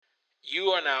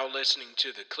You are now listening to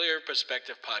the Clear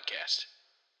Perspective Podcast.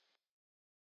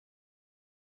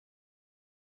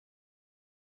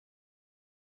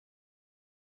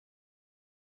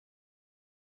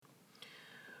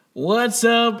 What's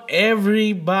up,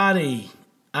 everybody?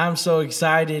 I'm so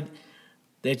excited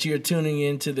that you're tuning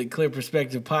in to the Clear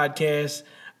Perspective Podcast.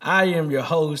 I am your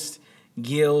host,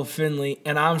 Gil Finley,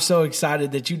 and I'm so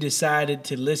excited that you decided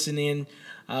to listen in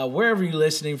wherever you're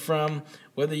listening from.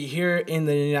 Whether you're here in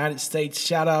the United States,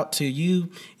 shout out to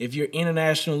you. If you're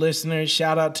international listeners,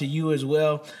 shout out to you as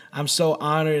well. I'm so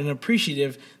honored and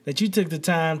appreciative that you took the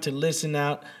time to listen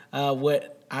out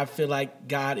what I feel like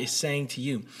God is saying to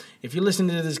you. If you're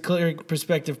listening to this Clear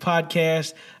Perspective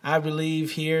Podcast, I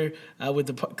believe here with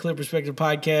the Clear Perspective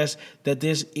Podcast that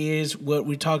this is what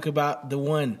we talk about, the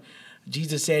one.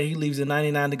 Jesus said he leaves the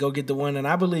 99 to go get the one. And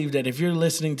I believe that if you're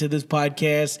listening to this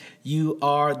podcast, you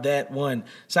are that one.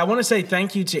 So I want to say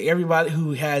thank you to everybody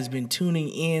who has been tuning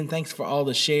in. Thanks for all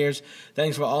the shares.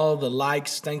 Thanks for all the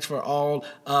likes. Thanks for all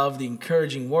of the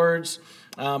encouraging words.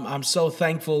 I'm so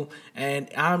thankful, and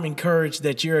I'm encouraged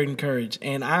that you're encouraged.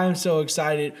 And I'm so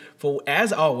excited for,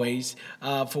 as always,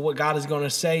 for what God is going to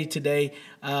say today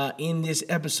in this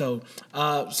episode.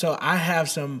 So I have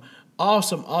some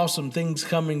awesome things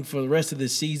coming for the rest of the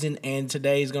season, and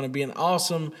today is going to be an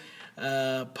awesome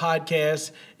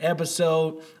podcast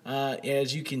episode.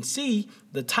 As you can see,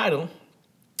 the title,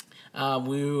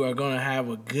 we are going to have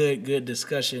a good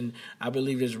discussion. I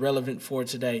believe is relevant for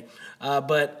today.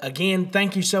 But again,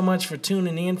 thank you so much for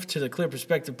tuning in to the Clear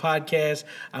Perspective Podcast.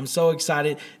 I'm so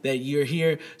excited that you're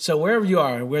here. So wherever you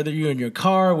are, whether you're in your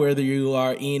car, whether you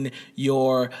are in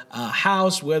your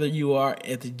house, whether you are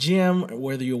at the gym,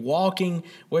 whether you're walking,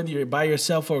 whether you're by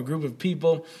yourself or a group of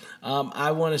people,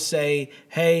 I want to say,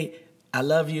 hey, I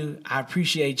love you. I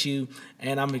appreciate you.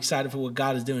 And I'm excited for what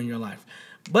God is doing in your life.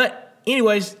 But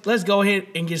anyways, let's go ahead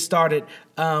and get started.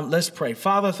 Let's pray.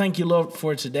 Father, thank you, Lord,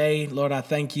 for today. Lord, I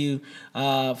thank you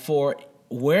for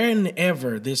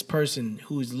whenever this person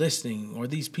who is listening or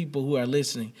these people who are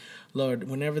listening, Lord,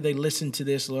 whenever they listen to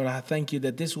this, Lord, I thank you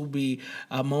that this will be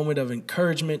a moment of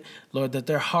encouragement, Lord, that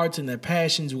their hearts and their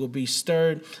passions will be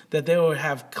stirred, that they will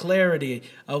have clarity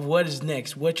of what is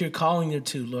next, what you're calling them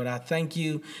to, Lord. I thank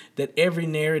you that every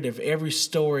narrative, every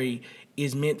story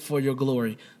is meant for your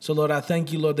glory. So, Lord, I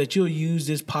thank you, Lord, that you'll use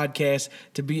this podcast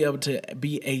to be able to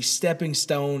be a stepping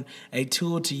stone, a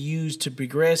tool to use to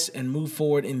progress and move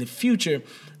forward in the future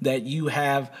that you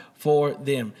have for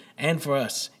them and for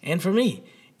us and for me.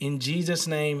 In Jesus'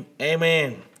 name,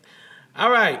 amen.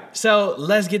 All right, so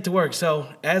let's get to work. So,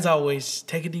 as always,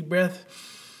 take a deep breath.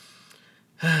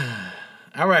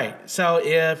 All right, so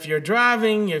if you're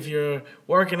driving, if you're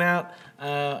working out,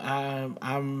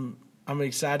 I'm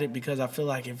excited because I feel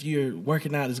like if you're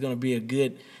working out, it's going to be a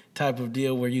good type of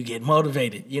deal where you get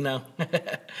motivated, you know.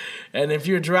 And if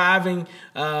you're driving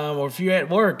or if you're at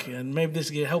work, and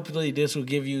maybe hopefully this will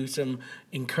give you some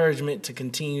encouragement to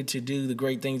continue to do the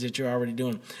great things that you're already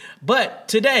doing. But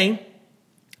today,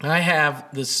 I have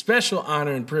the special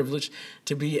honor and privilege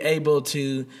to be able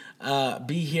to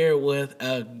be here with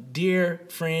a dear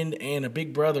friend and a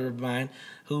big brother of mine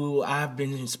who I've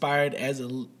been inspired as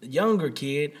a younger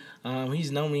kid.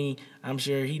 He's known me, I'm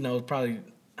sure he knows probably,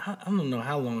 I don't know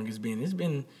how long it's been. It's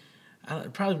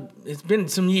been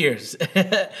some years.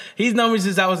 He's known me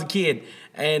since I was a kid.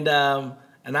 And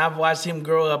I've watched him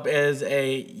grow up as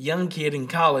a young kid in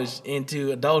college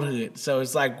into adulthood. So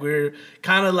it's like we're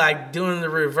kind of like doing the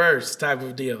reverse type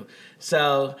of deal.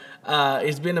 So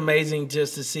it's been amazing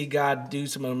just to see God do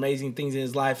some amazing things in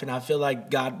his life. And I feel like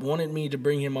God wanted me to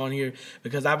bring him on here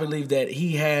because I believe that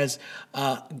he has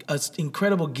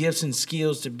incredible gifts and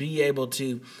skills to be able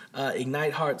to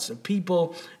ignite hearts of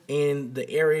people in the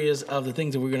areas of the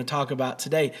things that we're going to talk about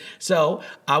today. So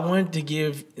I wanted to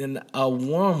give a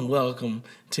warm welcome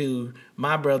to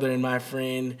my brother and my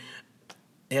friend,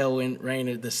 Elwyn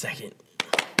Rayner II.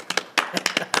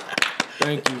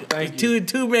 Thank you.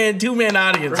 Two man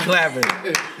audience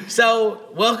clapping. So,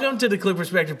 welcome to the Clear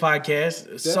Perspective Podcast.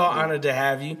 Definitely. So honored to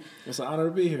have you. It's an honor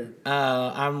to be here.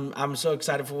 I'm so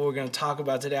excited for what we're going to talk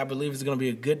about today. I believe it's going to be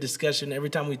a good discussion.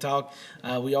 Every time we talk,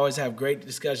 we always have great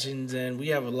discussions, and we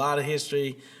have a lot of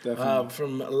history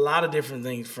from a lot of different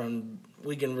things.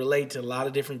 We can relate to a lot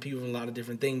of different people and a lot of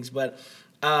different things. But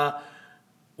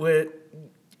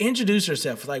introduce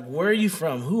yourself. Like, where are you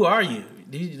from? Who are you?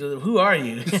 Who are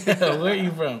you? Where are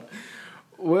you from?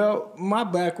 Well, my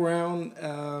background,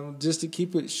 just to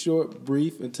keep it short,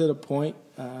 brief, and to the point,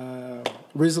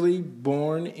 originally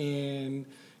born in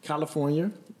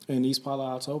California, in East Palo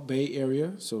Alto, Bay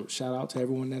Area. So shout out to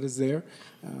everyone that is there.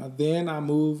 Then I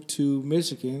moved to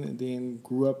Michigan and then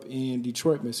grew up in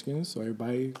Detroit, Michigan. So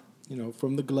everybody,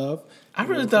 from the glove. I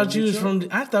really thought you was from.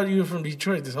 I thought you were from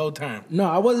Detroit this whole time. No,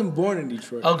 I wasn't born in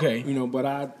Detroit. Okay. But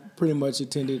I pretty much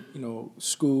attended,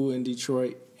 school in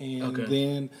Detroit, and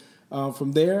then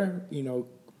from there,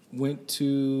 went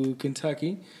to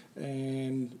Kentucky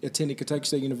and attended Kentucky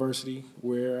State University,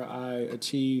 where I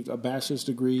achieved a bachelor's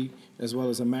degree as well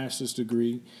as a master's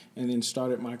degree, and then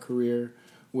started my career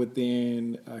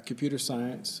within computer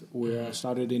science, where I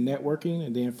started in networking,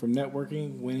 and then from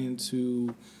networking went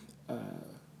into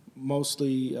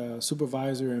mostly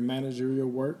supervisor and managerial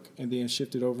work, and then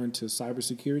shifted over into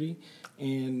cybersecurity.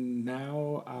 And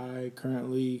now I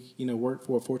currently, work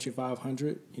for a Fortune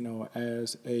 500,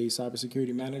 as a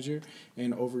cybersecurity manager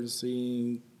and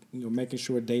overseeing, making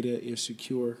sure data is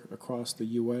secure across the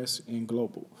U.S. and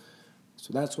global.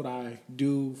 So that's what I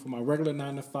do for my regular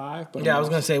 9 to 5. But I was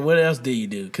going to say, what else do you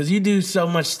do? Because you do so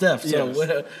much stuff. So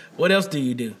yes. What else do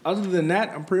you do? Other than that,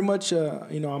 I'm pretty much,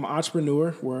 I'm an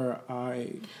entrepreneur where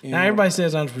I am. Now, everybody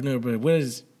says entrepreneur, but what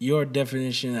is your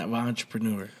definition of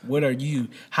entrepreneur? What are you?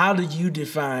 How do you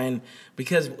define?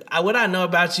 Because what I know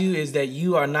about you is that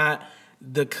you are not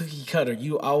the cookie cutter.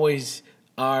 You always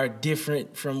are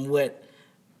different from what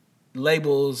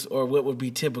labels or what would be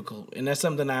typical, and that's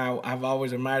something I've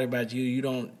always admired about you. You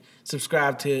don't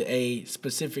subscribe to a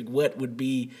specific what would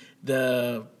be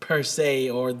the per se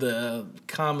or the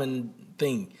common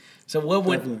thing. So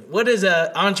what is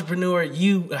an entrepreneur?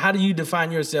 How do you define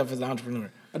yourself as an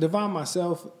entrepreneur? I define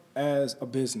myself as a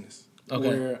business,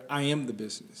 where I am the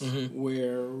business,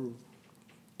 where,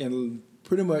 and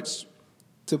pretty much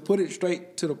to put it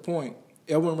straight to the point,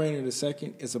 Elwyn Rainer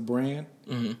II is a brand,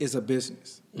 is a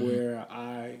business, where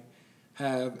I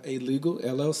have a legal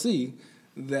LLC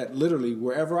that literally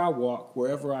wherever I walk,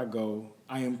 wherever I go,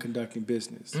 I am conducting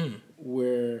business.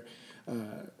 Where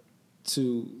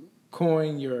to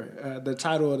coin the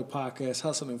title of the podcast,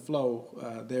 Hustle and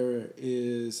Flow, there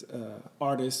is an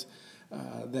artist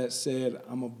that said,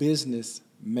 I'm a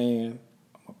businessman,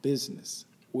 I'm a business.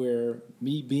 Where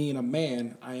me being a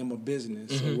man, I am a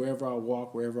business. So wherever I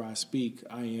walk, wherever I speak,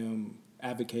 I am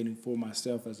advocating for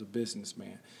myself as a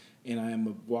businessman. And I am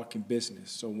a walking business.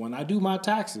 So when I do my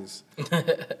taxes,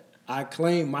 I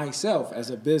claim myself as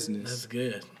a business. That's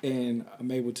good. And I'm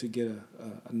able to get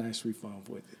a nice refund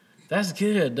with it. That's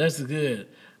good. That's good.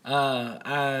 I've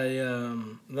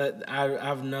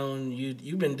known you.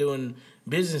 You've been doing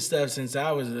business stuff since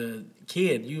I was a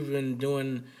kid. You've been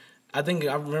doing. I think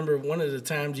I remember one of the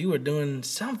times you were doing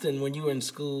something when you were in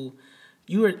school.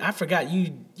 I forgot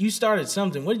you started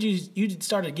something. What did you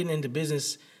started getting into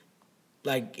business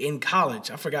like in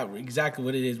college? I forgot exactly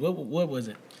what it is. What was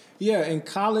it? Yeah, in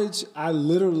college I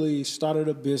literally started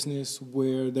a business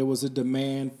where there was a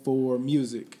demand for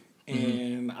music,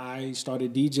 and I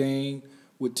started DJing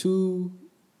with 2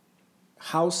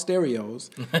 house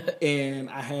stereos, and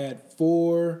I had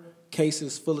 4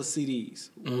 cases full of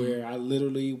CDs, where I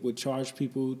literally would charge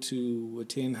people to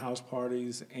attend house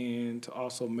parties and to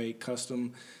also make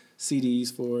custom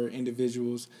CDs for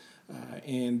individuals.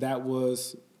 And that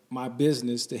was my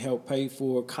business to help pay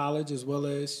for college as well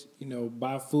as,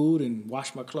 buy food and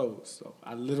wash my clothes. So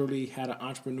I literally had an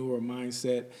entrepreneur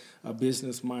mindset, a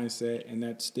business mindset, and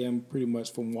that stemmed pretty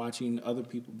much from watching other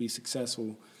people be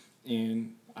successful.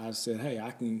 And I said, hey,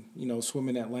 I can, swim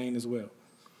in that lane as well.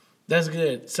 That's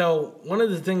good. So one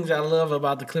of the things I love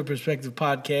about the Clear Perspective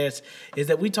podcast is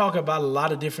that we talk about a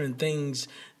lot of different things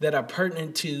that are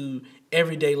pertinent to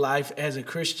everyday life as a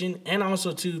Christian, and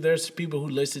also there's people who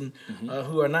listen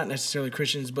who are not necessarily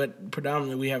Christians, but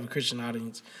predominantly we have a Christian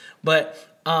audience. But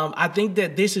I think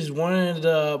that this is one of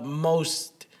the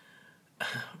most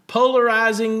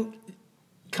polarizing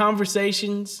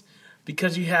conversations,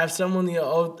 because you have someone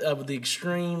of the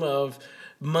extreme of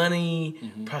money,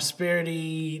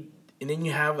 prosperity, and then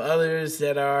you have others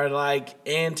that are like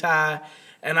anti.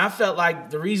 And I felt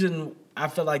like the reason I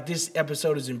felt like this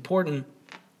episode is important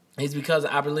is because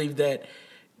I believe that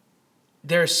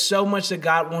there's so much that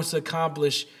God wants to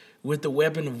accomplish with the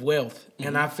weapon of wealth.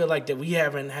 And I feel like that we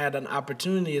haven't had an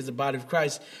opportunity as the body of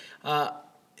Christ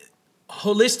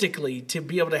holistically to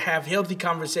be able to have healthy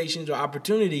conversations or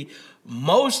opportunity,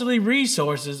 mostly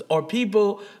resources or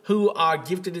people who are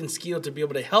gifted and skilled to be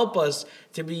able to help us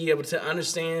to be able to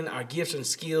understand our gifts and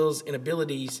skills and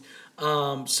abilities.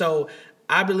 So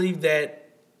I believe that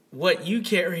what you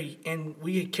carry, and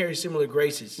we carry similar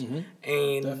graces,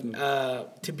 and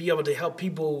to be able to help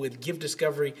people with gift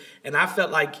discovery. And I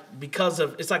felt like because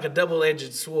of it's like a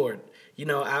double-edged sword. You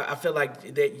know, I feel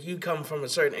like that you come from a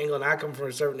certain angle and I come from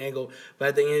a certain angle, but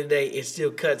at the end of the day, it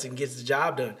still cuts and gets the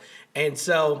job done. And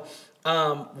so,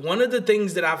 one of the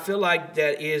things that I feel like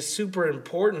that is super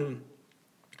important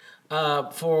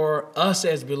for us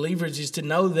as believers is to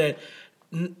know that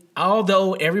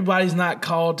although everybody's not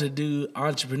called to do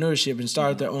entrepreneurship and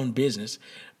start their own business,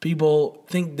 people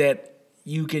think that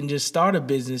you can just start a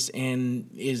business and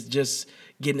is just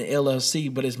getting an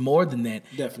LLC, but it's more than that.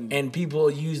 Definitely. And people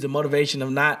use the motivation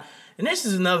of not, and this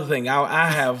is another thing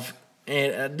I have,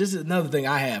 and this is another thing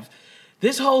I have.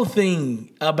 This whole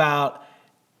thing about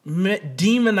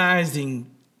demonizing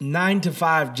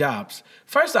 9-to-5 jobs.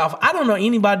 First off, I don't know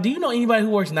anybody. Do you know anybody who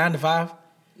works 9 to 5?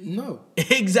 No.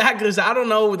 Exactly. So I don't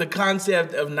know where the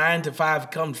concept of 9 to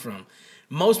 5 comes from.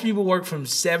 Most people work from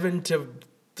 7 to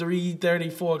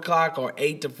 3:30, 4 o'clock, or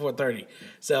 8 to 4:30.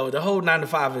 So the whole 9 to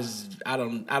 5 is I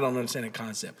don't understand the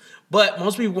concept. But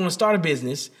most people want to start a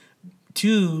business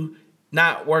to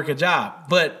not work a job.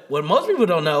 But what most people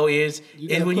don't know is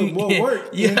when you more work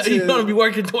you're going to be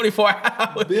working 24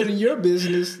 hours building your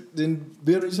business than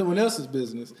building someone else's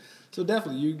business. So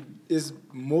definitely, it's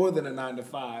more than a 9 to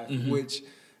 5, which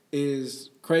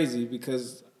is crazy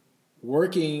because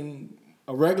working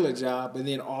a regular job and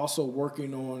then also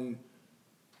working on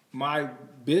my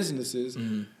businesses,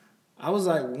 I was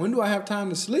like, when do I have time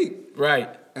to sleep? Right.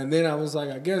 And then I was like,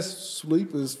 I guess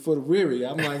sleep is for the weary.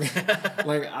 I'm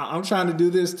like, I'm trying to do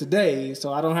this today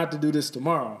so I don't have to do this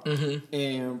tomorrow.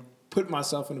 And put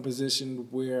myself in a position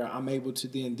where I'm able to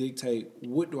then dictate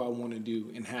what do I want to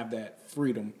do and have that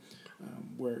freedom.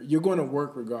 Where you're going to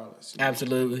work regardless.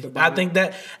 Absolutely. I think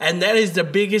that, and that is the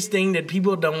biggest thing that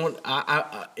people don't,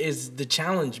 is the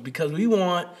challenge because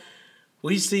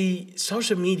we see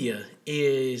social media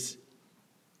it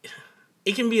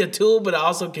can be a tool, but it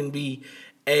also can be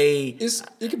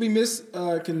it can be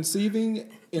misconceiving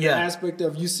in the aspect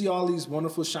of you see all these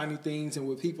wonderful shiny things and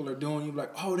what people are doing, you're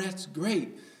like, oh, that's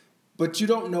great. But you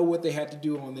don't know what they had to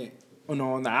do on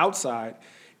the outside.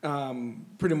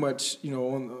 Pretty much,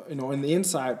 on the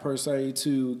inside per se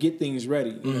to get things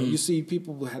ready. You see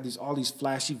people who have all these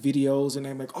flashy videos and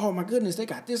they're like, oh my goodness, they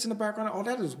got this in the background. Oh,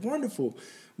 that is wonderful.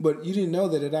 But you didn't know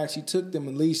that it actually took them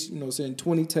at least, saying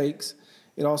 20 takes.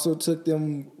 It also took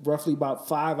them roughly about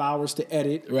 5 hours to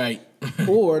edit. Right.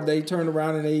 Or they turned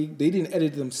around and they didn't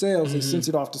edit it themselves. They sent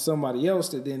it off to somebody else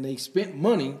that then they spent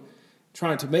money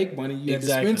trying to make money. You had to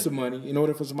spend some money in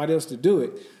order for somebody else to do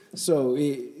it. So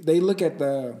they look at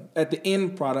the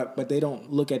end product, but they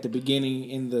don't look at the beginning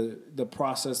in the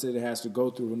process that it has to go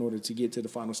through in order to get to the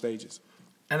final stages.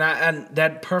 And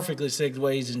that perfectly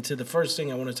segues into the first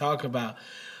thing I want to talk about.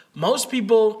 Most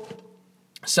people,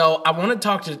 so I want to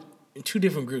talk to two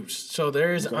different groups. So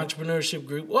there is an entrepreneurship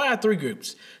group. Well, I have 3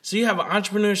 groups. So you have an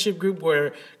entrepreneurship group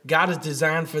where God has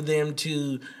designed for them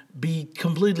to be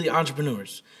completely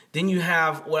entrepreneurs. Then you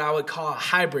have what I would call a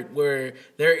hybrid, where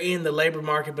they're in the labor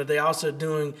market, but they're also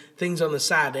doing things on the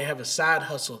side. They have a side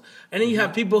hustle. And then you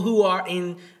have people who are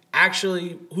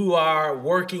who are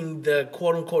working the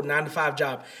quote unquote 9 to 5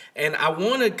 job. And I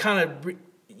want to kind of,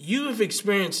 you've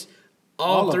experienced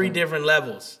all 3 different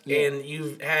levels, and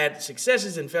you've had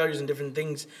successes and failures and different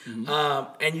things,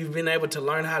 and you've been able to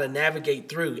learn how to navigate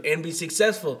through and be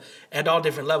successful at all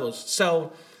different levels.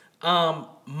 So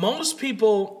most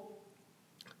people,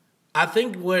 I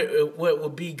think what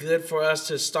would be good for us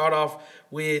to start off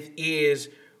with is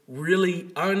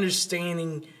really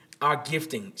understanding our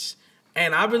giftings.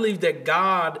 And I believe that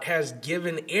God has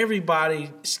given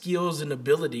everybody skills and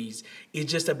abilities.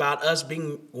 It's just about us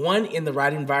being, one, in the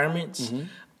right environments,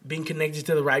 being connected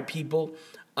to the right people,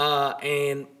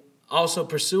 and also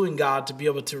pursuing God to be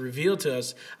able to reveal to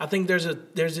us. I think there's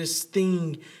this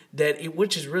thing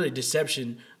which is really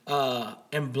deception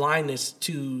and blindness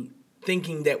to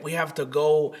thinking that we have to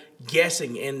go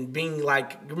guessing and being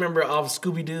like, remember of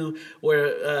Scooby-Doo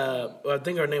where I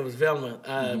think her name was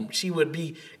Velma. She would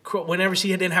be, whenever she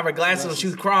didn't have her glasses on, she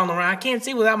was crawling around. I can't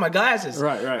see without my glasses.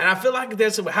 Right. And I feel like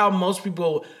that's how most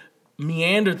people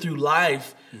meander through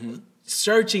life,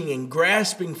 searching and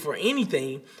grasping for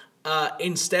anything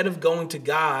instead of going to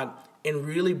God and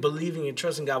really believing and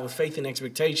trusting God with faith and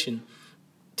expectation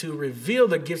to reveal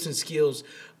their gifts and skills.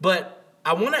 But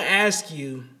I want to ask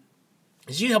you,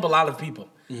 because you help a lot of people,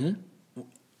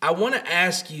 I want to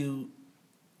ask you,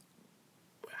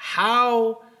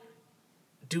 how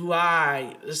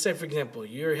let's say, for example,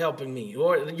 you're helping me,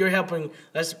 or you're helping,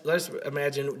 let's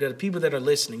imagine the people that are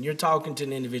listening, you're talking to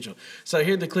an individual. So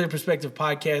here at the Clear Perspective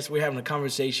Podcast, we're having a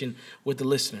conversation with the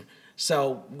listener.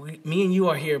 So me and you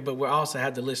are here, but we also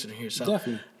have the listener here. So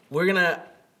Definitely. we're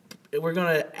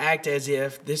gonna act as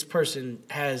if this person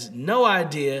has no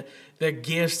idea their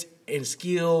gifts and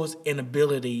skills and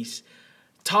abilities.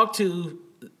 Talk to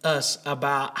us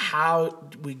about how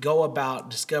we go about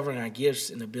discovering our gifts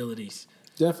and abilities.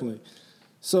 Definitely.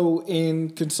 So in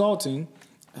consulting,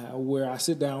 where I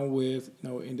sit down with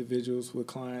individuals, with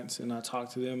clients, and I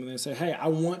talk to them, and they say, "Hey, I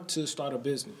want to start a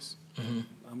business." Mm-hmm.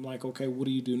 I'm like, "Okay, what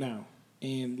do you do now?"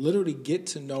 And literally get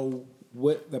to know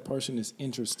what the person is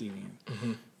interested in.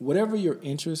 Mm-hmm. Whatever your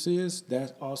interest is,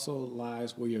 that also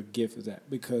lies where your gift is at.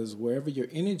 Because wherever your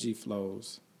energy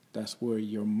flows, that's where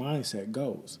your mindset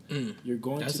goes. You're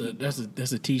going that's to a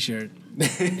T-shirt.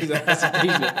 That's a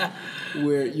T-shirt.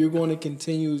 Where you're going to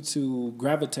continue to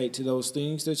gravitate to those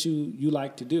things that you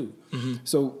like to do. Mm-hmm.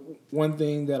 So one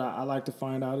thing that I like to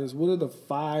find out is, what are the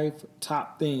 5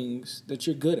 top things that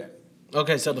you're good at?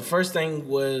 Okay, so the first thing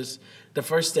was the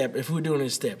first step. If we're doing it in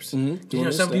steps, some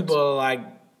steps. people are like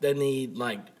they need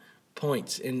like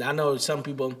points, and I know some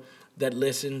people that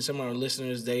listen, some of our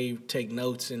listeners, they take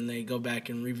notes and they go back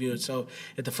and review it. So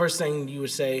if the first thing you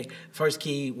would say, first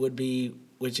key would be,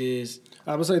 which is?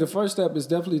 I would say the first step is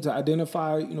definitely to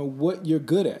identify, what you're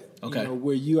good at. Okay.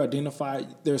 Where you identify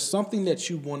there's something that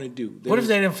you want to do. What if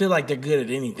they don't feel like they're good at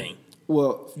anything?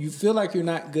 Well, you feel like you're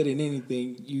not good at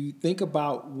anything, you think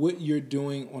about what you're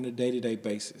doing on a day-to-day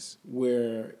basis.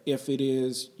 Where if it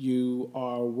is you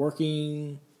are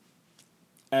working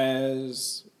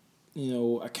as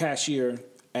a cashier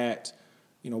at,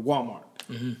 Walmart.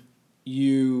 Mm-hmm.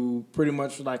 You pretty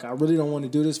much like, I really don't want to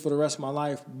do this for the rest of my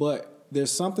life, but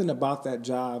there's something about that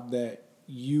job that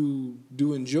you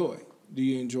do enjoy. Do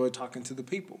you enjoy talking to the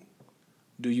people?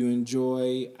 Do you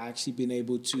enjoy actually being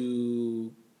able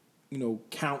to,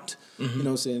 count,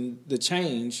 mm-hmm. Saying the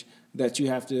change that you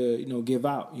have to, give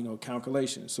out,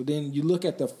 calculations. So then you look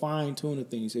at the fine tune of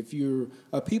things. If you're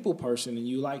a people person and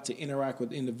you like to interact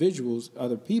with individuals,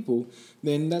 other people,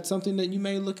 then that's something that you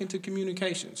may look into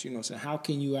communications. So how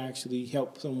can you actually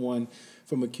help someone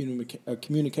from a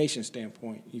communication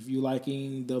standpoint? If you're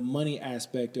liking the money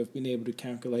aspect of being able to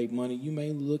calculate money, you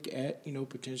may look at,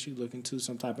 potentially look into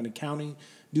some type of accounting,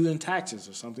 doing taxes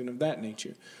or something of that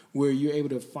nature, where you're able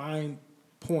to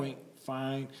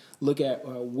look at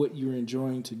what you're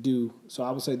enjoying to do. So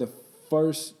I would say the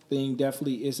first thing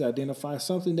definitely is to identify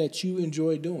something that you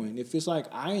enjoy doing. If it's like,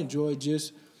 I enjoy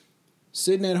just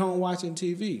sitting at home watching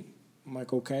TV, I'm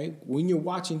like, okay, when you're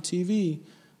watching TV,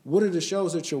 what are the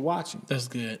shows that you're watching? That's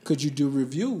good. Could you do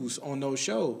reviews on those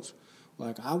shows?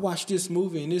 Like, I watched this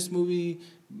movie and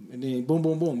then boom,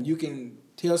 boom, boom. You can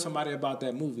tell somebody about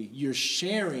that movie. You're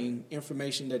sharing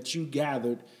information that you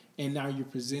gathered, and now you're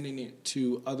presenting it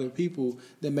to other people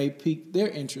that may pique their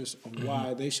interest on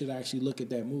why they should actually look at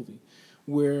that movie.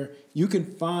 Where you can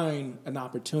find an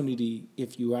opportunity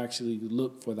if you actually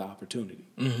look for the opportunity.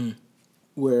 Mm-hmm.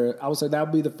 Where I would say that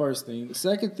would be the first thing. The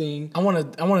second thing, I want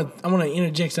to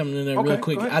interject something in there real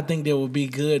quick. I think there would be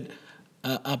good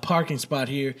a parking spot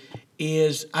here.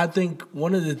 Is I think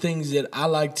one of the things that I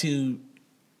like to,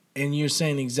 and you're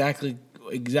saying exactly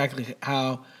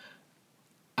how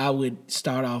I would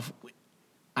start off.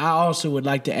 I also would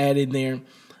like to add in there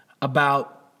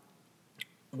about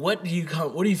what do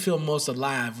you feel most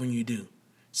alive when you do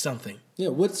something? Yeah,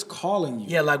 what's calling you?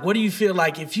 Yeah, like what do you feel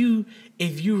like if you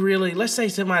really, let's say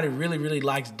somebody really, really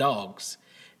likes dogs,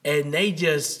 and they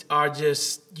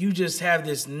you just have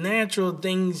this natural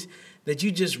things that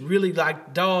you just really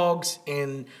like dogs,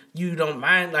 and you don't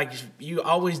mind, like you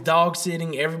always dog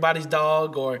sitting everybody's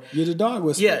dog, or you're the dog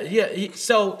whisperer. Yeah.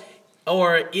 So,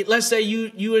 let's say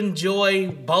you enjoy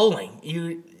bowling.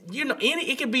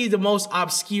 It could be the most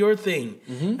obscure thing,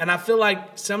 mm-hmm. and I feel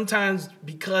like sometimes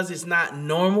because it's not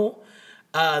normal,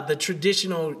 the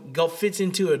traditional fits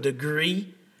into a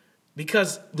degree.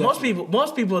 Because Definitely.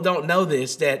 most people don't know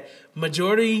this, that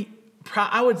majority.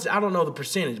 I don't know the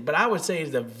percentage, but I would say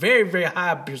it's a very, very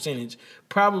high percentage,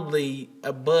 probably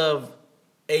above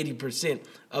 80%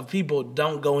 of people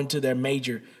don't go into their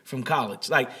major from college.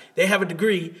 Like, they have a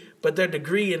degree, but their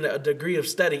degree and a degree of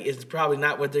study is probably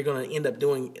not what they're going to end up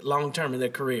doing long term in their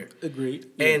career. Agreed.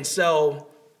 Yeah. And so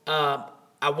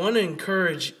I want to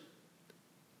encourage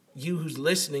you who's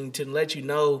listening to let you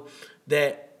know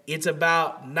that it's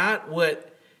about not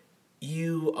what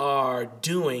you are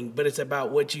doing, but it's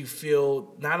about what you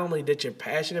feel, not only that you're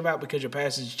passionate about because your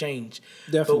passions change,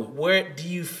 Definitely. but where do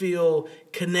you feel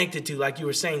connected to, like you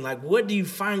were saying, like what do you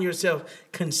find yourself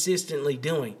consistently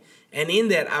doing? And in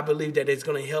that, I believe that it's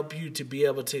going to help you to be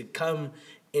able to come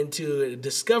into a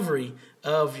discovery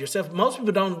of yourself. Most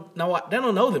people don't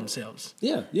know themselves.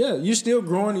 Yeah. You're still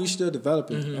growing and you're still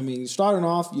developing. I mean, starting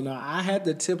off, I had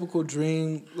the typical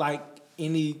dream like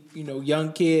any,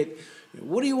 young kid.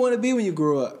 What do you want to be when you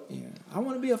grow up? I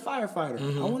want to be a firefighter.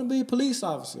 I want to be a police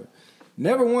officer.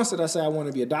 Never once did I say I want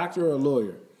to be a doctor or a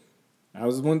lawyer. That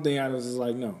was one thing I was just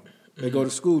like, no. They go to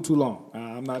school too long.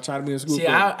 I'm not trying to be in school. See,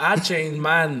 I changed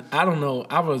mine. I don't know.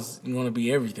 I was going to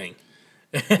be everything.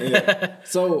 Yeah.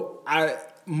 So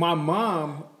my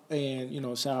mom,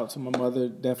 and shout out to my mother,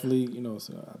 definitely,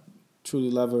 so I truly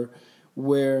love her,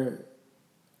 where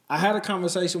I had a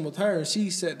conversation with her and she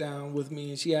sat down with me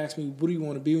and she asked me, what do you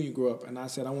want to be when you grow up? And I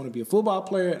said, I want to be a football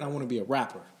player and I want to be a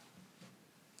rapper.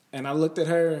 And I looked at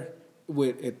her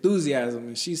with enthusiasm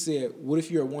and she said, what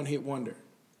if you're a one-hit wonder?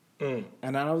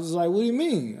 And I was like, what do you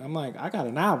mean? I'm like, I got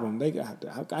an album.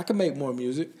 I can make more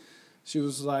music. She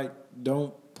was like,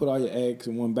 don't put all your eggs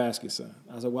in one basket, son.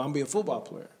 I was like, well, I'm going to be a football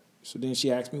player. So then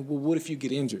she asked me, well, what if you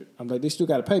get injured? I'm like, they still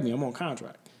got to pay me. I'm on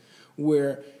contract.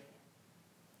 Where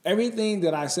everything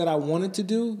that I said I wanted to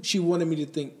do, she wanted me to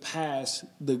think past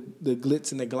the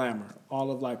glitz and the glamour,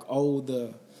 all of like,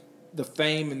 the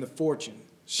fame and the fortune.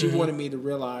 She wanted me to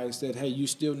realize that, hey, you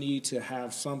still need to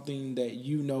have something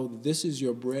that this is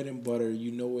your bread and butter.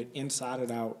 You know it inside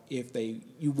and out. If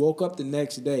you woke up the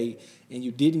next day and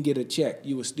you didn't get a check,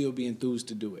 you would still be enthused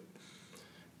to do it.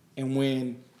 And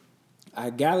when I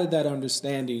gathered that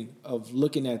understanding of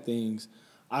looking at things,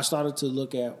 I started to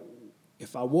look at,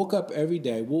 if I woke up every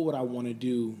day, what would I want to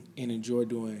do and enjoy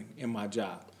doing in my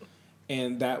job?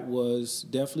 And that was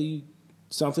definitely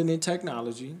something in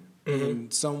technology. In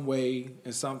some way,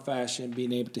 in some fashion,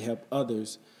 being able to help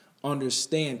others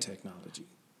understand technology,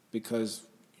 because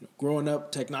growing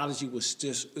up, technology was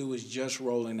just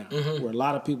rolling out. Where a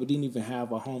lot of people didn't even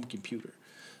have a home computer.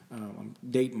 I'm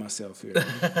dating myself here.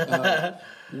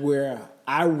 Where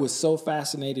I was so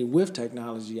fascinated with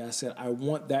technology, I said I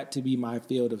want that to be my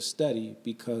field of study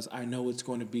because I know it's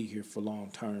going to be here for long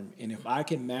term. And if I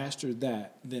can master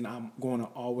that, then I'm going to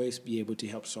always be able to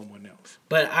help someone else.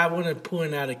 But I want to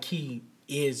point out a key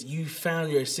is you found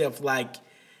yourself like,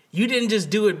 you didn't just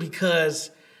do it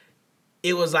because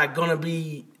it was like going to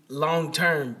be long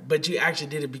term, but you actually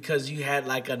did it because you had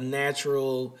like a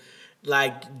natural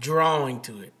like drawing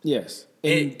to it. Yes.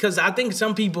 Because I think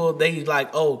some people, they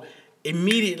like,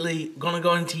 immediately going to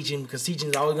go into teaching because teaching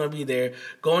is always going to be there.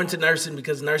 Go into nursing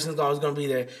because nursing is always going to be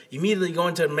there. Immediately go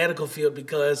into a medical field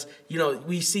because,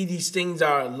 we see these things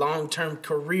are long-term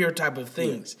career type of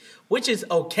things, which is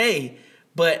okay.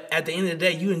 But at the end of the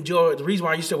day, you enjoy, the reason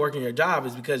why you're still working your job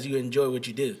is because you enjoy what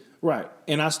you do. Right.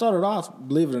 And I started off,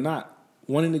 believe it or not,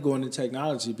 wanting to go into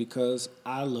technology because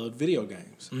I loved video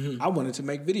games. I wanted to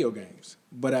make video games.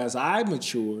 But as I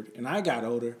matured and I got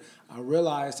older, I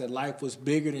realized that life was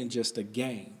bigger than just a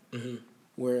game.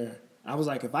 Where I was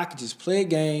like, if I could just play a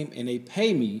game and they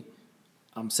pay me,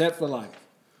 I'm set for life.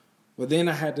 But then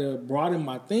I had to broaden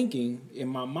my thinking in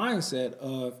my mindset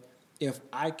of, if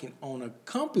I can own a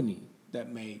company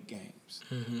that made games,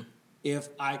 if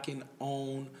I can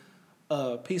own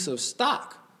a piece of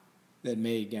stock that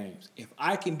made games, if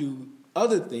I can do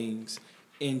other things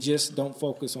and just don't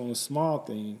focus on a small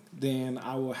thing, then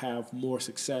I will have more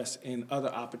success and other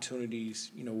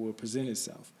opportunities, will present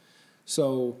itself.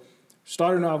 So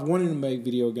starting off wanting to make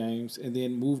video games and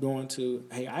then moved on to,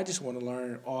 hey, I just want to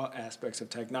learn all aspects of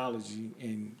technology.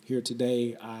 And here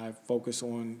today, I focus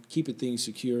on keeping things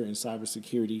secure and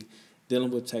cybersecurity, dealing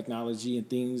with technology and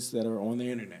things that are on the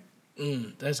internet.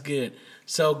 That's good.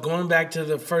 So going back to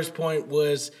the first point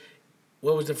was,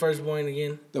 what was the first point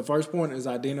again? The first point is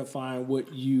identifying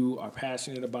what you are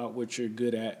passionate about, what you're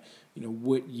good at,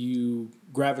 what you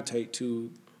gravitate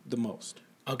to the most.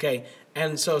 Okay.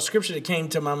 And so scripture that came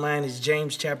to my mind is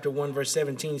James chapter 1, verse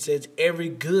 17 says, every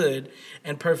good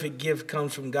and perfect gift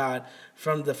comes from God,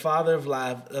 from the Father of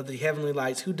life, of the heavenly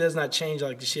lights, who does not change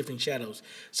like the shifting shadows.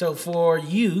 So for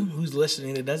you who's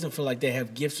listening that doesn't feel like they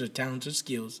have gifts or talents or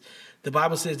skills, the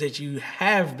Bible says that you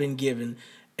have been given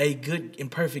a good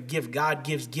and perfect gift. God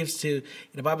gives gifts to,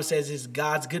 the Bible says it's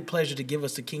God's good pleasure to give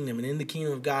us the kingdom. And in the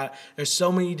kingdom of God, there's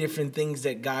so many different things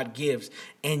that God gives.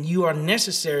 And you are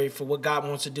necessary for what God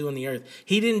wants to do in the earth.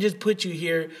 He didn't just put you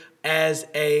here as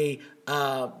a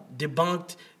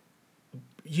debunked,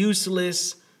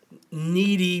 useless,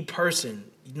 needy person.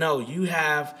 No, you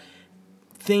have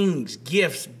things,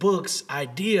 gifts, books,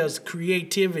 ideas,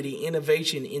 creativity,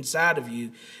 innovation inside of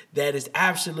you that is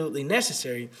absolutely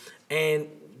necessary. And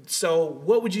so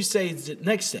what would you say is the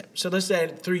next step? So let's say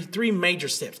three major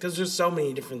steps, because there's so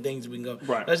many different things we can go.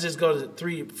 Right. Let's just go to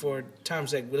three for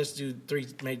time's sake. Let's do three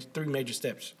major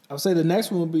steps. I would say the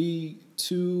next one would be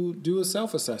to do a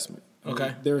self-assessment.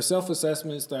 Okay. There are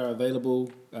self-assessments that are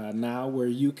available now where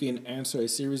you can answer a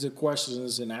series of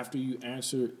questions, and after you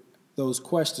answer those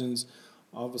questions,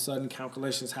 all of a sudden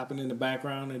calculations happen in the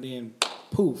background, and then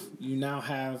poof, you now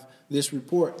have this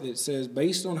report that says,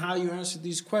 based on how you answered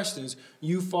these questions,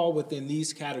 you fall within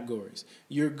these categories.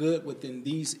 You're good within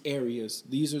these areas.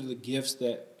 These are the gifts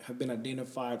that have been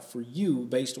identified for you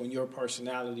based on your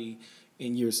personality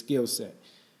and your skill set.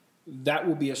 That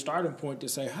will be a starting point to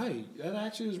say, hey, that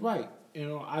actually is right.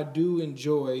 I do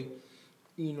enjoy,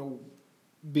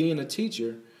 being a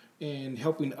teacher and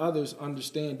helping others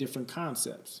understand different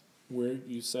concepts, where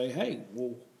you say, hey,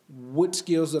 well, what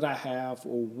skills that I have,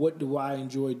 or what do I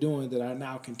enjoy doing that I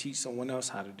now can teach someone else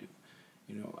how to do?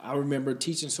 I remember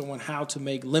teaching someone how to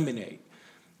make lemonade,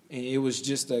 and it was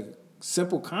just a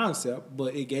simple concept,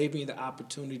 but it gave me the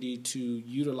opportunity to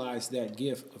utilize that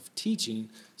gift of teaching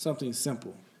something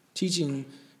simple. Teaching,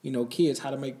 kids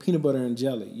how to make peanut butter and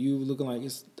jelly. You looking like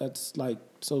that's like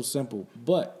so simple,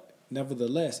 but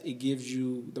nevertheless, it gives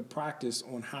you the practice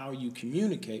on how you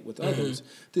communicate with others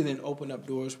to then open up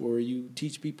doors where you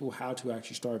teach people how to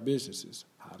actually start businesses,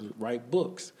 how to write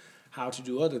books, how to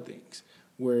do other things,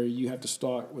 where you have to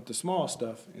start with the small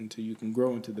stuff until you can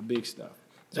grow into the big stuff.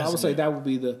 So I would say that would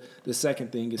be the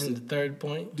second thing. Is and the third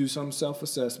point? Do some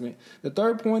self-assessment. The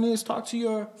third point is talk to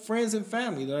your friends and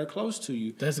family that are close to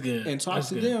you. That's good. And talk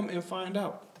to them and find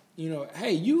out.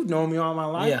 Hey, you've known me all my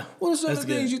life. Yeah, what are some of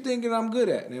the things you think that I'm good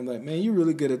at? And I'm like, man, you're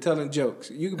really good at telling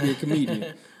jokes. You could be a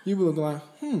comedian. You be looking like,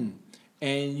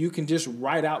 And you can just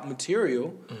write out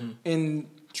material and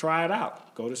try it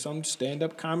out. Go to some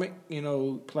stand-up comic,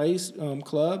 place,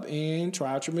 club, and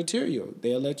try out your material.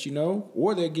 They'll let you know,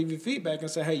 or they'll give you feedback and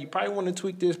say, hey, you probably want to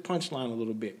tweak this punchline a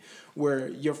little bit, where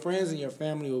your friends and your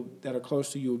family that are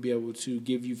close to you will be able to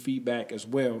give you feedback as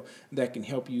well that can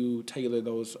help you tailor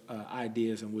those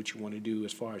ideas and what you want to do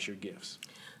as far as your gifts.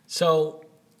 So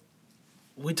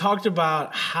we talked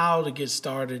about how to get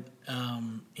started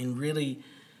and really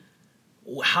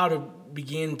how to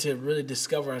begin to really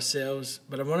discover ourselves.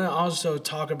 But I want to also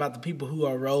talk about the people who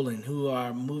are rolling, who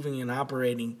are moving and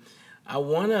operating. I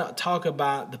want to talk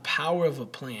about the power of a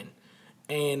plan.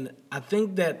 And I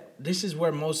think that this is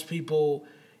where most people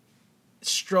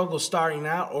struggle starting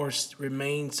out or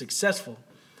remain successful.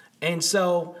 And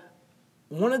so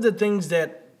one of the things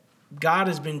that God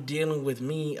has been dealing with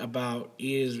me about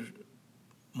is,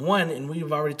 one, and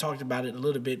we've already talked about it a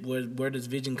little bit, where does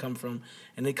vision come from?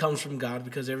 And it comes from God,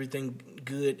 because everything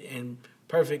good and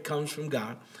perfect comes from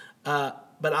God.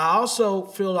 But I also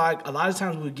feel like a lot of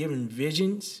times we're given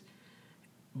visions,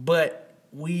 but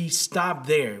we stop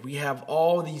there. We have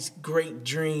all these great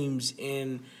dreams,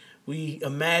 and we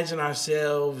imagine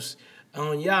ourselves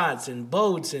on yachts and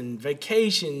boats and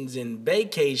vacations and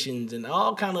vacations and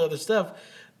all kind of other stuff.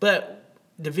 But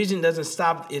the vision doesn't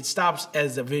stop. It stops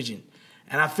as a vision.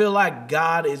 And I feel like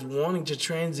God is wanting to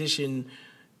transition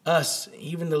us,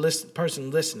 even the person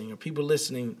listening or people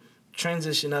listening,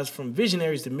 transition us from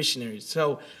visionaries to missionaries.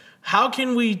 So how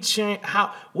can we change?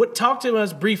 Talk to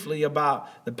us briefly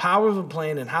about the power of a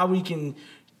plan and how we can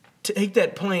take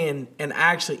that plan and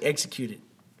actually execute it.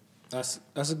 That's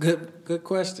a good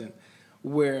question.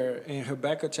 Where in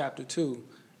Habakkuk chapter 2,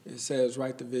 it says,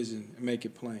 write the vision and make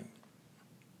it plain.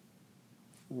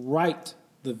 Write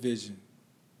the vision.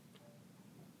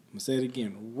 I'm going to say it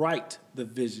again. Write the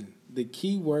vision. The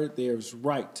key word there is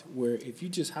write, where if you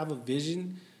just have a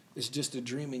vision, it's just a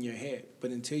dream in your head.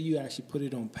 But until you actually put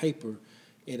it on paper,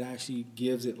 it actually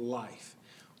gives it life.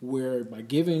 Where by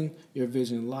giving your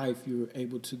vision life, you're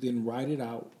able to then write it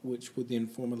out, which would then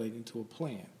formulate into a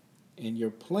plan. And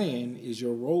your plan is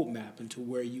your roadmap into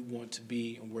where you want to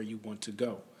be and where you want to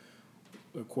go.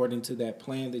 According to that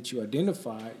plan that you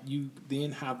identified, you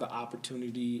then have the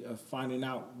opportunity of finding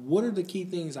out what are the key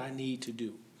things I need to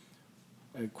do.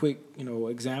 A quick,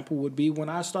 example would be when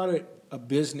I started a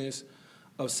business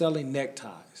of selling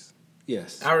neckties.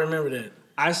 Yes, I remember that.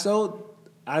 I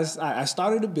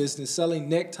started a business selling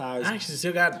neckties. I actually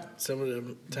still got some of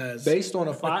them ties. Based on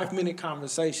a 5-minute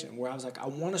conversation where I was like, I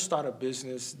want to start a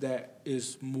business that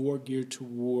is more geared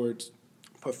towards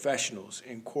professionals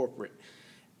and corporate.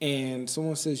 And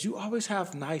someone says, you always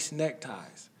have nice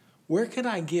neckties. Where can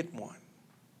I get one?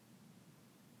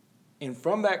 And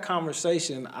from that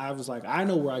conversation, I was like, I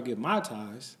know where I get my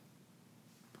ties.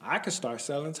 I could start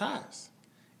selling ties.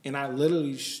 and I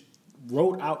literally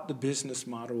wrote out the business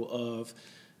model of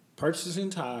purchasing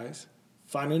ties,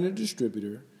 finding a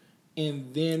distributor,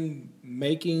 and then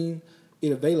making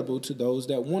it available to those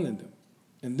that wanted them.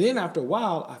 And then after a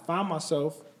while, I found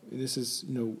myself, this is,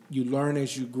 you learn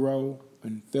as you grow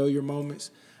and failure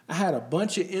moments. I had a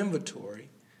bunch of inventory,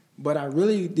 but I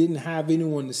really didn't have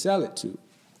anyone to sell it to.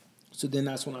 So then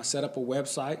that's when I set up a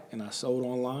website and I sold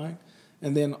online.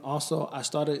 And then also I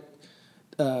started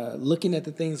looking at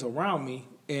the things around me,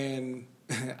 and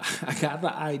I got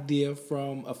the idea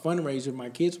from a fundraiser my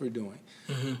kids were doing,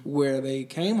 where they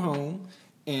came home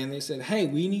and they said, hey,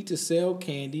 we need to sell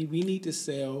candy, we need to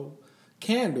sell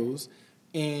candles,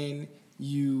 and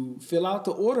you fill out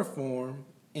the order form,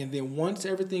 and then once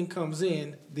everything comes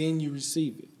in, then you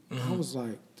receive it. I was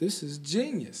like, this is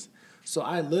genius. So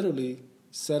I literally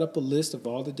set up a list of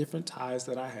all the different ties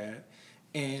that I had,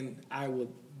 and I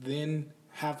would then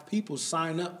have people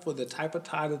sign up for the type of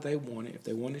tie that they wanted. If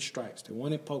they wanted stripes, they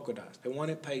wanted polka dots, they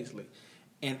wanted paisley.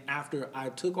 And after I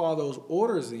took all those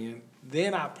orders in,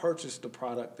 then I purchased the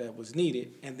product that was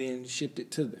needed and then shipped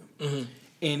it to them.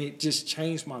 And it just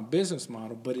changed my business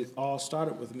model, but it all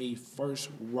started with me first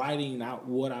writing out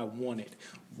what I wanted,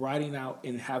 writing out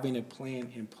and having a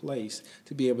plan in place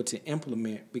to be able to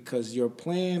implement, because your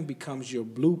plan becomes your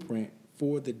blueprint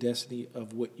for the destiny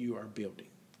of what you are building.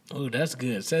 Oh, that's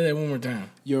good. Say that one more time.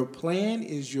 Your plan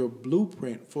is your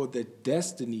blueprint for the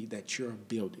destiny that you're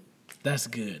building. That's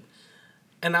good.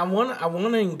 And I want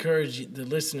to encourage the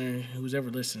listener, who's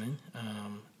ever listening,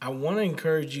 I want to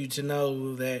encourage you to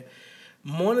know that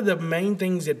one of the main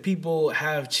things that people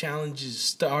have challenges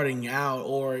starting out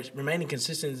or remaining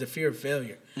consistent is the fear of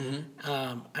failure.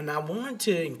 And I want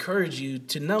to encourage you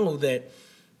to know that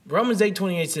Romans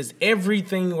 8:28 says,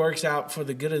 everything works out for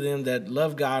the good of them that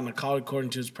love God and are called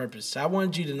according to his purpose. So I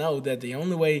want you to know that the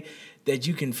only way that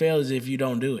you can fail is if you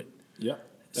don't do it. Yep,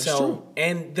 that's true.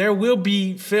 And there will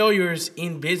be failures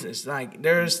in business. Like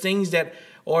there's things that,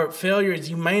 or failures,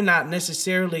 you may not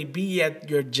necessarily be at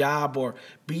your job or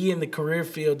be in the career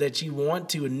field that you want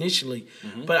to initially.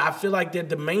 But I feel like that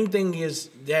the main thing is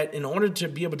that in order to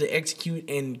be able to execute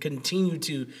and continue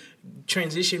to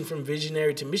transition from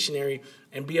visionary to missionary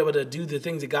and be able to do the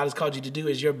things that God has called you to do,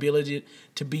 is your ability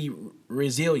to be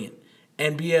resilient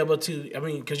and be able to,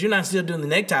 because you're not still doing the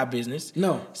necktie business.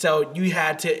 No. So you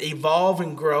had to evolve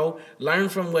and grow, learn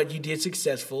from what you did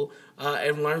successful,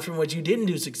 and learn from what you didn't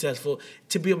do successful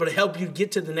to be able to help you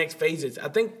get to the next phases. I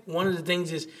think one of the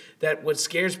things is that what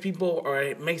scares people or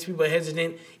it makes people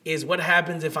hesitant is what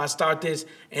happens if I start this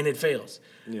and it fails.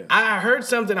 Yeah. I heard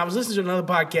something, I was listening to another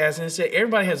podcast and it said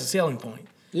everybody has a selling point.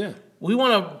 Yeah.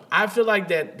 I feel like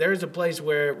that there's a place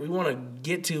where we want to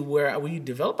get to where we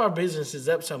develop our businesses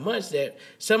up so much that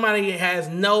somebody has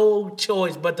no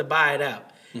choice but to buy it out.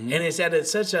 And it's at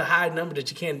such a high number that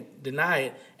you can't deny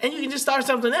it. And you can just start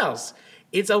something else.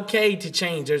 It's okay to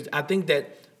change. I think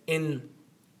that when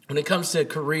it comes to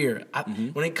career,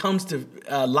 when it comes to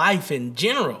life in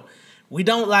general, we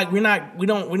don't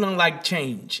like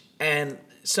change. And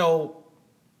so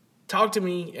talk to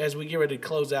me as we get ready to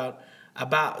close out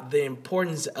about the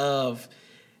importance of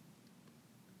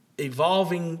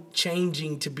evolving,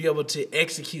 changing to be able to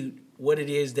execute what it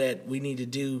is that we need to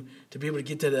do to be able to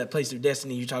get to that place of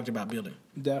destiny you talked about building.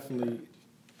 Definitely.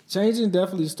 Changing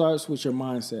definitely starts with your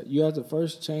mindset. You have to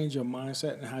first change your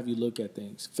mindset and how you look at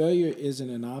things. Failure isn't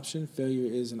an option.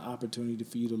 Failure is an opportunity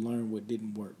for you to learn what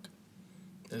didn't work.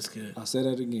 That's good. I'll say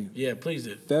that again. Yeah, please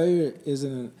do. Failure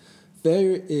isn't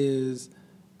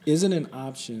an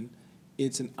option.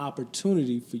 It's an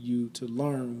opportunity for you to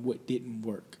learn what didn't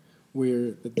work.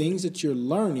 Where the things that you're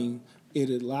learning, it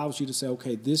allows you to say,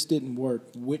 okay, this didn't work.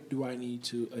 What do I need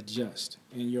to adjust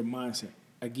in your mindset?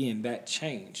 Again, that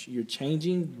change. You're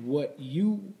changing what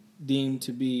you deem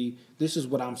to be, this is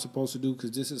what I'm supposed to do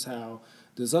because this is how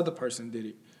this other person did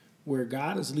it. Where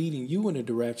God is leading you in a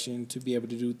direction to be able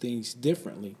to do things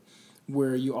differently.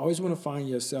 Where you always want to find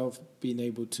yourself being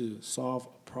able to solve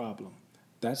a problem.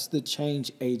 That's the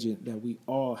change agent that we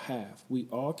all have. We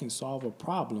all can solve a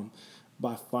problem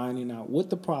by finding out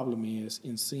what the problem is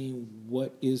and seeing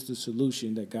what is the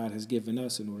solution that God has given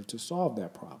us in order to solve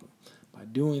that problem. By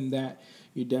doing that,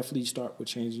 you definitely start with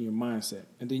changing your mindset.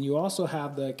 And then you also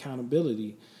have the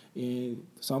accountability. And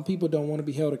some people don't want to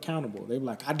be held accountable. They're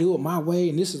like, I do it my way,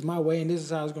 and this is my way, and this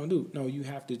is how it's going to do. No, you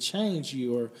have to change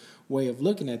your way of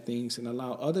looking at things and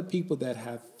allow other people that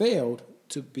have failed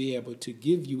to be able to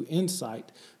give you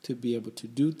insight, to be able to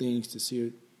do things, to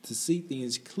see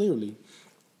things clearly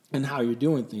and how you're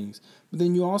doing things. But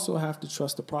then you also have to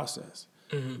trust the process.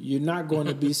 You're not going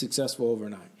to be successful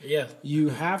overnight. Yeah. You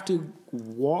have to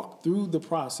walk through the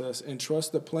process and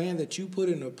trust the plan that you put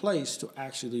into place to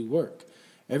actually work.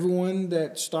 Everyone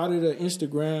that started an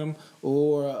Instagram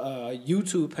or a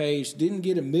YouTube page didn't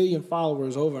get 1 million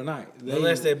followers overnight.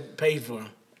 Unless they paid for them.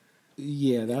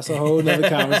 Yeah, that's a whole nother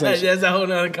conversation. That's a whole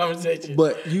nother conversation.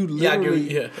 But you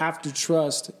literally have to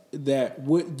trust that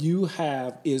what you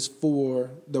have is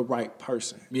for the right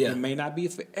person. Yeah. It may not be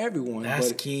for everyone.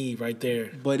 That's key right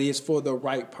there. But it's for the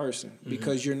right person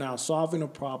because you're now solving a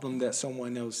problem that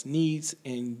someone else needs,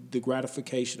 and the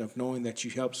gratification of knowing that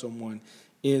you help someone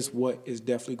is what is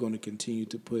definitely going to continue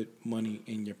to put money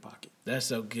in your pocket. That's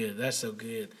so good. That's so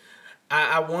good.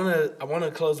 I wanna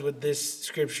close with this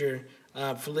scripture.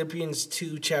 Philippians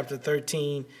 2, chapter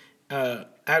 13.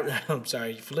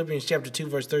 Philippians chapter 2,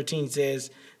 verse 13 says,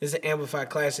 this is an Amplified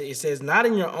Classic. It says, not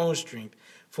in your own strength,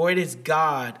 for it is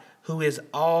God who is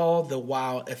all the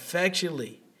while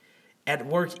effectually at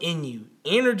work in you,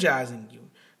 energizing you,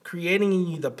 creating in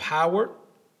you the power,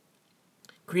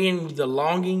 creating you the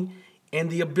longing, and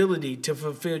the ability to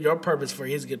fulfill your purpose for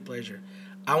his good pleasure.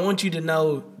 I want you to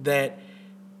know that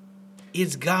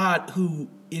it's God who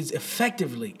is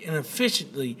effectively and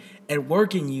efficiently at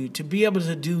work in you to be able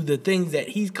to do the things that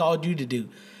he's called you to do.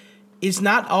 It's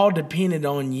not all dependent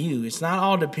on you. It's not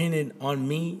all dependent on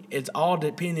me. It's all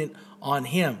dependent on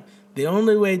him. The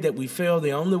only way that we fail,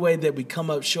 the only way that we come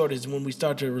up short is when we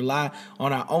start to rely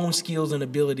on our own skills and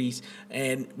abilities,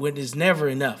 and when it's never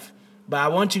enough. But I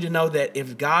want you to know that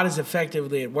if God is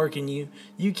effectively at work in you,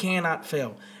 you cannot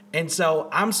fail. And so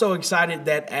I'm so excited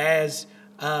that as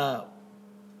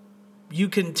you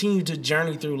continue to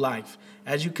journey through life,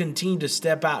 as you continue to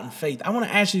step out in faith, I want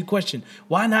to ask you a question.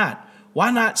 Why not?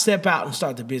 Why not step out and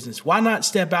start the business? Why not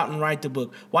step out and write the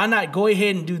book? Why not go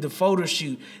ahead and do the photo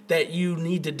shoot that you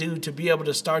need to do to be able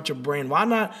to start your brand? Why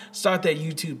not start that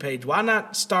YouTube page? Why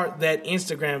not start that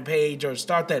Instagram page or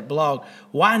start that blog?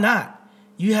 Why not?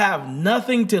 You have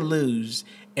nothing to lose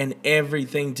and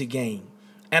everything to gain.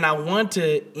 And I want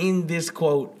to end this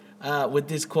quote with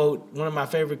this quote, one of my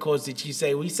favorite quotes that you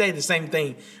say. We say the same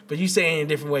thing, but you say it in a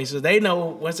different way. So they know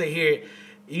once they hear it,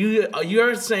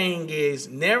 your saying is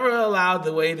never allow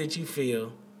the way that you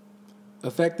feel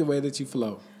affect the way that you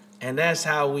flow. And that's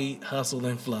how we hustle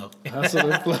and flow.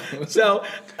 Hustle and flow. So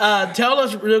tell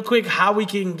us real quick how we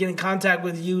can get in contact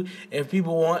with you if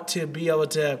people want to be able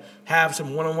to have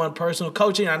some one-on-one personal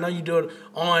coaching. I know you do it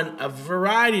on a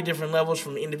variety of different levels,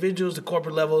 from individuals to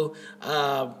corporate level,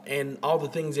 and all the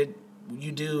things that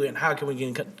you do, and how can we get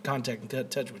in contact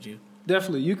and touch with you?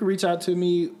 Definitely. You can reach out to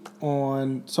me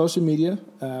on social media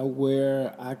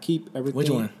where I keep everything.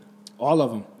 Which one? All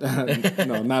of them.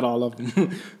 No, not all of them.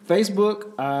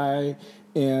 Facebook, I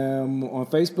am on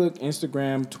Facebook,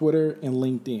 Instagram, Twitter, and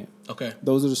LinkedIn. Okay.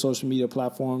 Those are the social media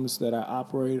platforms that I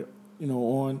operate,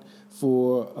 on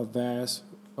for a vast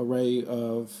array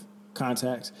of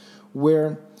contacts,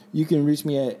 where you can reach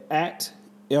me at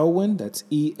Elwyn, that's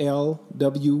ELWYN,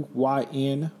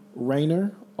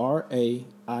 Rainer,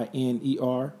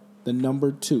 RAINER, the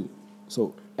number 2.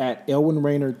 So at Elwyn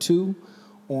Rainer 2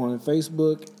 on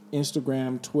Facebook,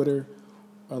 Instagram, Twitter,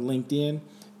 LinkedIn.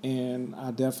 And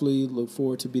I definitely look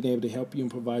forward to being able to help you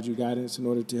and provide you guidance in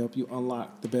order to help you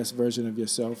unlock the best version of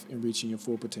yourself and reaching your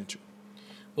full potential.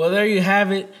 Well, there you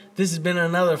have it. This has been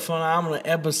another phenomenal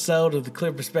episode of the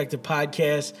Clear Perspective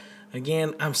Podcast.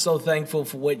 Again, I'm so thankful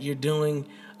for what you're doing.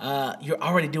 You're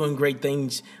already doing great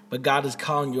things, but God is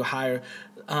calling you higher.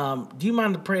 Do you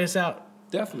mind to pray us out?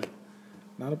 Definitely.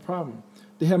 Not a problem.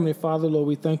 Dear Heavenly Father, Lord,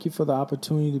 we thank you for the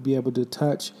opportunity to be able to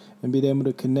touch and be able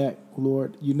to connect.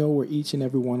 Lord, you know where each and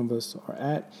every one of us are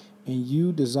at, and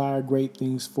you desire great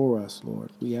things for us,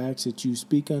 Lord. We ask that you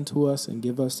speak unto us and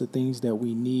give us the things that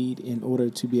we need in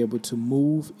order to be able to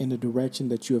move in the direction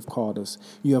that you have called us.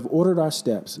 You have ordered our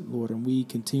steps, Lord, and we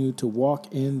continue to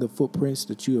walk in the footprints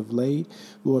that you have laid,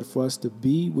 Lord, for us to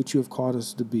be what you have called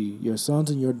us to be, your sons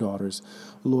and your daughters.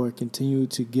 Lord, continue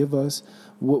to give us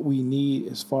what we need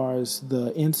as far as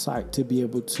the insight to be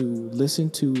able to listen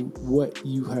to what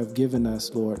you have given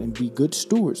us, Lord, and be good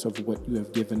stewards of what you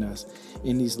have given us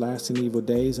in these last and evil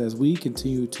days as we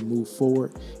continue to move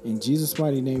forward. In Jesus'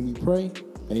 mighty name we pray.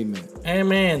 Amen.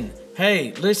 Amen.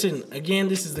 Hey, listen, again,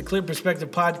 this is the Clear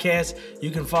Perspective Podcast. You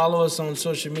can follow us on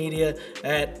social media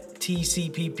at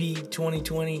TCPP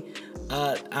 2020.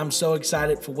 I'm so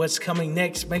excited for what's coming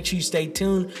next. Make sure you stay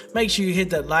tuned. Make sure you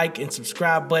hit that like and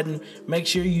subscribe button. Make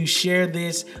sure you share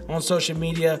this on social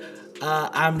media.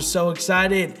 I'm so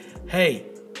excited. Hey,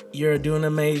 you're doing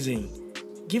amazing.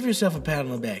 Give yourself a pat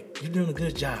on the back. You're doing a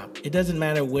good job. It doesn't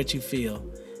matter what you feel.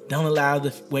 Don't allow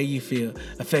the way you feel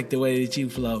affect the way that you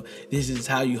flow. This is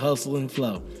how you hustle and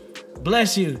flow.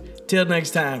 Bless you. Till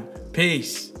next time.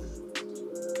 Peace.